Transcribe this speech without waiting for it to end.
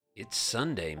It's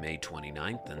Sunday, May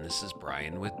 29th, and this is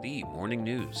Brian with the Morning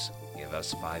News. Give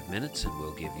us 5 minutes and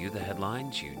we'll give you the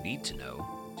headlines you need to know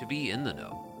to be in the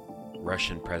know.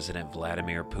 Russian President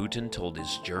Vladimir Putin told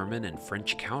his German and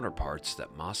French counterparts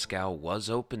that Moscow was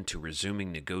open to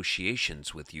resuming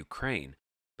negotiations with Ukraine,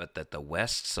 but that the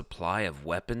West's supply of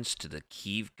weapons to the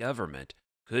Kyiv government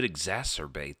could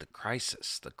exacerbate the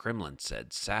crisis, the Kremlin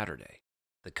said Saturday.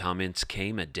 The comments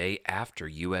came a day after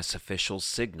U.S. officials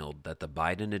signaled that the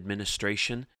Biden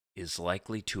administration is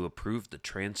likely to approve the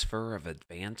transfer of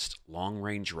advanced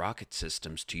long-range rocket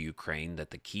systems to Ukraine that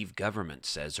the Kyiv government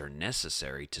says are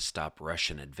necessary to stop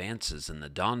Russian advances in the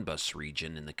Donbas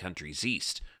region in the country's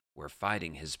east, where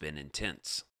fighting has been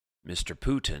intense. Mr.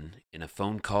 Putin, in a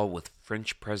phone call with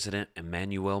French President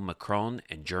Emmanuel Macron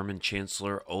and German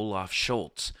Chancellor Olaf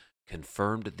Scholz,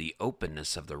 confirmed the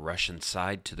openness of the Russian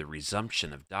side to the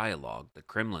resumption of dialogue, the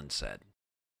Kremlin said.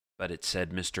 But it said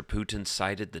Mr. Putin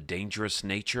cited the dangerous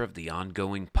nature of the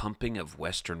ongoing pumping of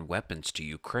Western weapons to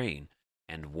Ukraine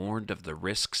and warned of the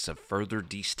risks of further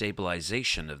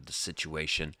destabilization of the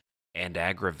situation and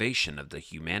aggravation of the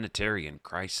humanitarian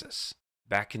crisis.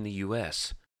 Back in the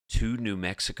U.S., 2 New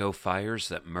Mexico fires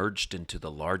that merged into the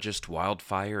largest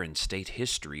wildfire in state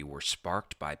history were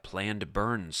sparked by planned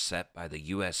burns set by the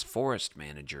U.S. forest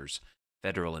managers,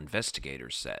 federal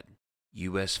investigators said.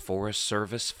 U.S. Forest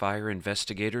Service fire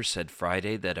investigators said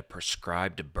Friday that a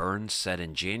prescribed burn set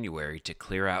in January to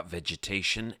clear out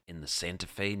vegetation in the Santa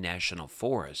Fe National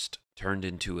Forest turned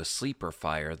into a sleeper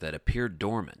fire that appeared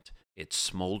dormant. It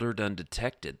smoldered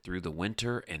undetected through the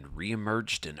winter and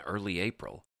reemerged in early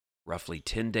April. Roughly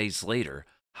 10 days later,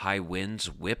 high winds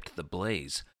whipped the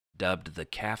blaze, dubbed the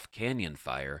Calf Canyon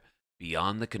Fire,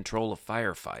 beyond the control of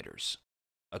firefighters.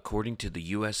 According to the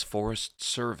U.S. Forest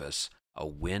Service, a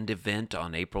wind event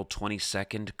on April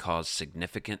 22nd caused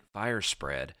significant fire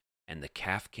spread, and the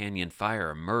Calf Canyon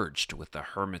Fire emerged with the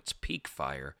Hermit's Peak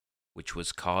Fire, which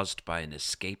was caused by an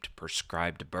escaped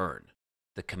prescribed burn.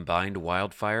 The combined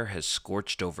wildfire has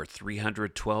scorched over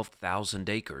 312,000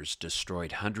 acres,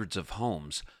 destroyed hundreds of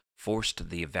homes, forced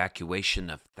the evacuation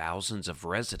of thousands of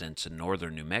residents in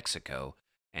northern New Mexico,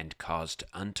 and caused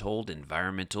untold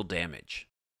environmental damage.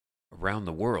 Around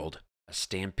the world, a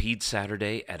stampede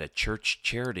Saturday at a church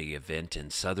charity event in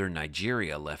southern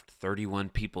Nigeria left 31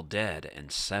 people dead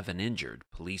and 7 injured,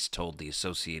 police told the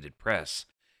Associated Press,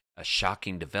 a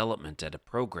shocking development at a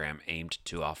program aimed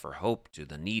to offer hope to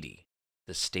the needy.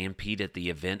 The stampede at the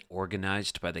event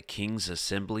organized by the King's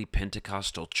Assembly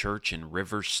Pentecostal Church in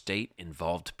Rivers State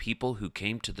involved people who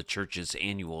came to the church's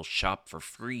annual Shop for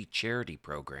Free charity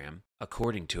program,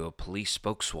 according to a police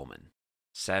spokeswoman.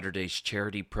 Saturday's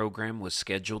charity program was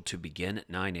scheduled to begin at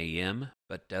 9 a.m.,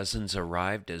 but dozens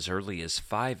arrived as early as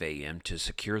 5 a.m. to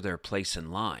secure their place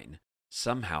in line.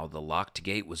 Somehow the locked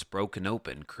gate was broken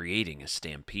open, creating a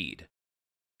stampede.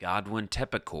 Godwin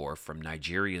Tepekor from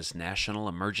Nigeria's National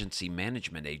Emergency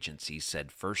Management Agency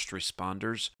said first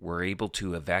responders were able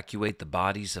to evacuate the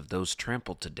bodies of those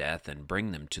trampled to death and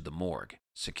bring them to the morgue.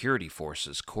 Security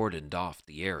forces cordoned off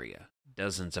the area.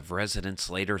 Dozens of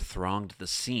residents later thronged the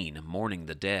scene, mourning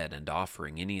the dead and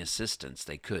offering any assistance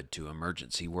they could to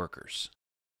emergency workers.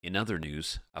 In other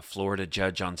news, a Florida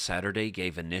judge on Saturday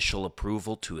gave initial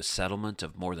approval to a settlement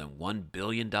of more than $1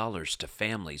 billion to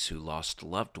families who lost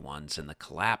loved ones in the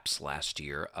collapse last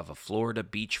year of a Florida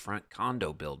beachfront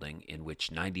condo building in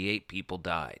which 98 people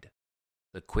died.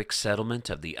 The quick settlement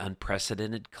of the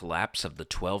unprecedented collapse of the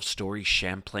 12-story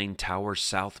Champlain Towers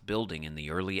South building in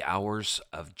the early hours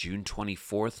of June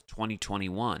 24,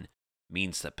 2021,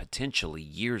 means that potentially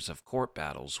years of court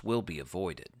battles will be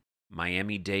avoided.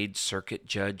 Miami-Dade Circuit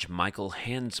Judge Michael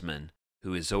Hansman,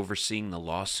 who is overseeing the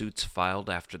lawsuits filed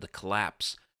after the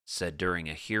collapse, said during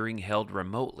a hearing held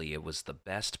remotely it was the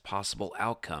best possible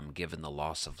outcome given the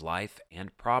loss of life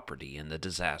and property in the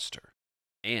disaster.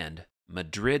 And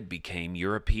Madrid became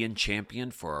European champion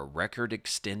for a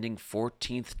record-extending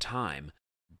 14th time,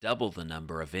 double the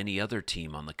number of any other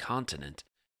team on the continent,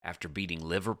 after beating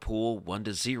Liverpool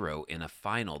 1-0 in a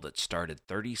final that started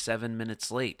 37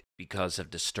 minutes late because of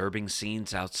disturbing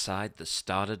scenes outside the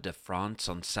Stade de France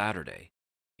on Saturday.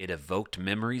 It evoked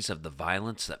memories of the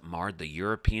violence that marred the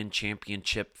European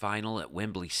Championship final at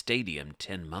Wembley Stadium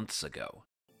 10 months ago.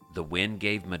 The win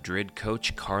gave Madrid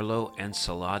coach Carlo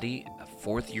Ancelotti a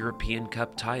 4th European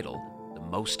Cup title, the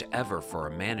most ever for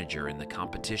a manager in the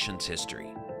competition's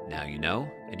history. Now you know,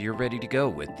 and you're ready to go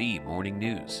with the morning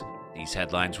news. These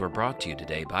headlines were brought to you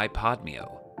today by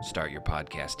Podmeo. Start your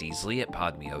podcast easily at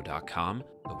podmeo.com,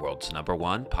 the world's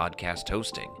 #1 podcast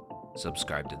hosting.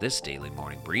 Subscribe to this daily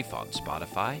morning brief on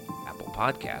Spotify, Apple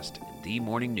Podcast, and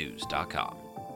themorningnews.com.